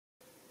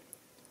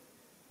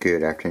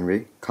Good afternoon,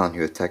 everybody. Colin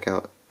here with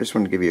Techout. I just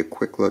wanted to give you a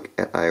quick look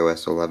at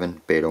iOS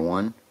 11 Beta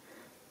 1.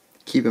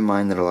 Keep in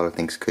mind that a lot of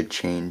things could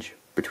change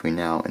between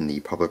now and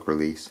the public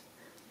release.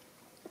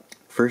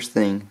 First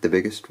thing, the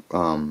biggest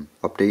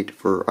update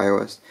for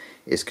iOS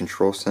is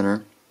Control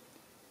Center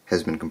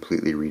has been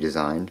completely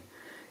redesigned.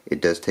 It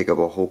does take up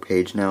a whole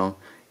page now,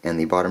 and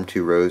the bottom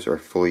two rows are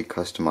fully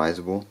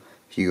customizable.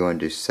 If you go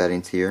into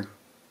Settings here,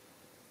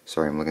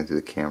 sorry, I'm looking through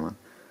the camera.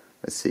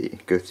 Let's see,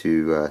 go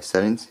to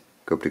Settings,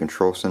 go up to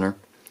Control Center.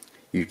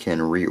 You can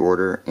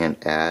reorder and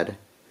add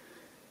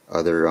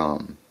other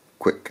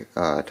quick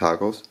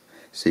toggles.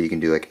 So you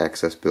can do like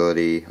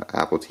accessibility,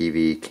 Apple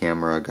TV,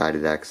 camera,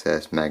 guided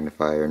access,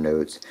 magnifier,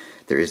 notes.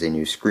 There is a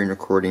new screen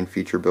recording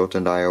feature built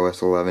into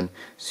iOS 11,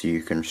 so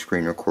you can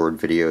screen record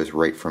videos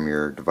right from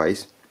your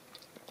device.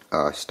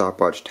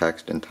 Stopwatch,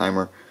 text, and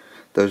timer.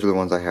 Those are the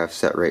ones I have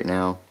set right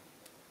now.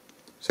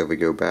 So if we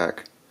go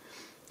back,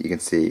 you can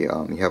see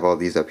you have all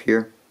these up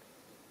here.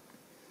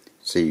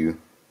 So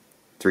you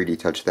 3D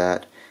touch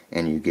that,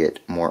 and you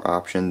get more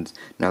options.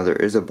 Now there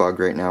is a bug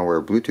right now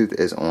where Bluetooth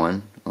is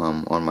on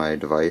my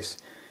device.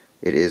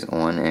 It is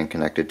on and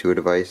connected to a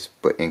device,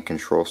 but in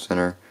Control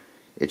Center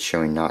it's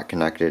showing not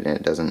connected and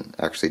it doesn't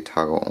actually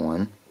toggle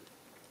on.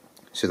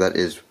 So that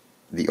is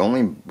the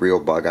only real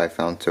bug I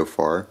found so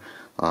far.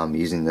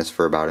 Using this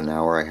for about an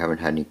hour, I haven't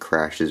had any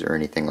crashes or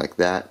anything like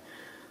that.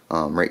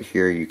 Right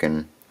here you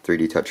can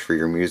 3D touch for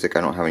your music. I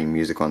don't have any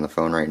music on the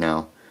phone right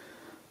now.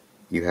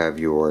 You have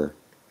your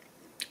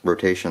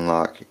rotation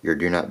lock, your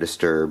do not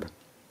disturb.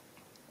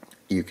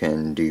 You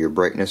can do your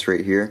brightness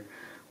right here,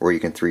 or you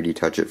can 3D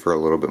touch it for a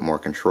little bit more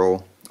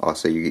control.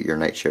 Also, you get your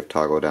night shift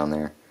toggle down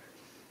there.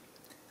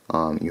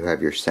 You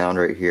have your sound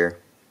right here.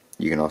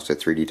 You can also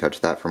 3D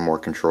touch that for more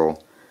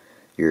control.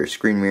 Your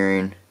screen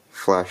mirroring,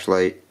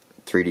 flashlight,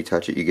 3D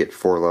touch it, you get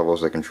 4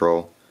 levels of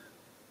control.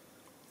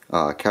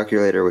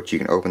 Calculator, which you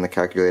can open the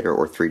calculator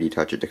or 3D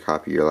touch it to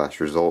copy your last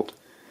result.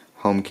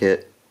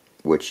 HomeKit,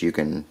 which you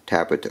can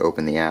tap it to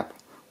open the app,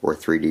 or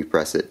 3D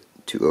press it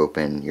to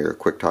open your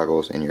quick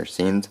toggles and your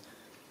scenes.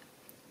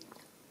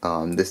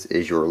 This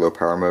is your low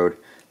power mode.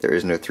 There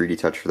is no 3D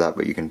touch for that,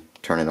 but you can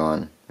turn it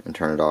on and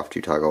turn it off to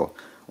toggle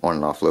on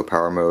and off low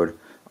power mode.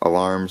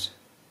 Alarms,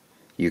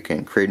 you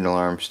can create an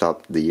alarm,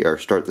 start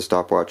the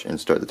stopwatch and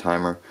start the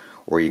timer,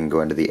 or you can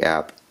go into the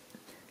app.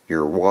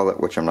 Your wallet,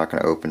 which I'm not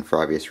going to open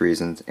for obvious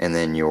reasons, and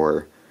then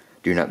your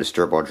do not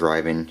disturb while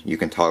driving, you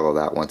can toggle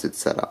that once it's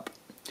set up.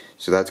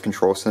 So that's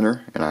Control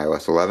Center in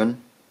iOS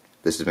 11.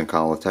 This has been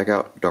Colin with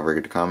Techout. Don't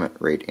forget to comment,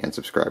 rate, and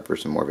subscribe for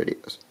some more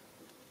videos.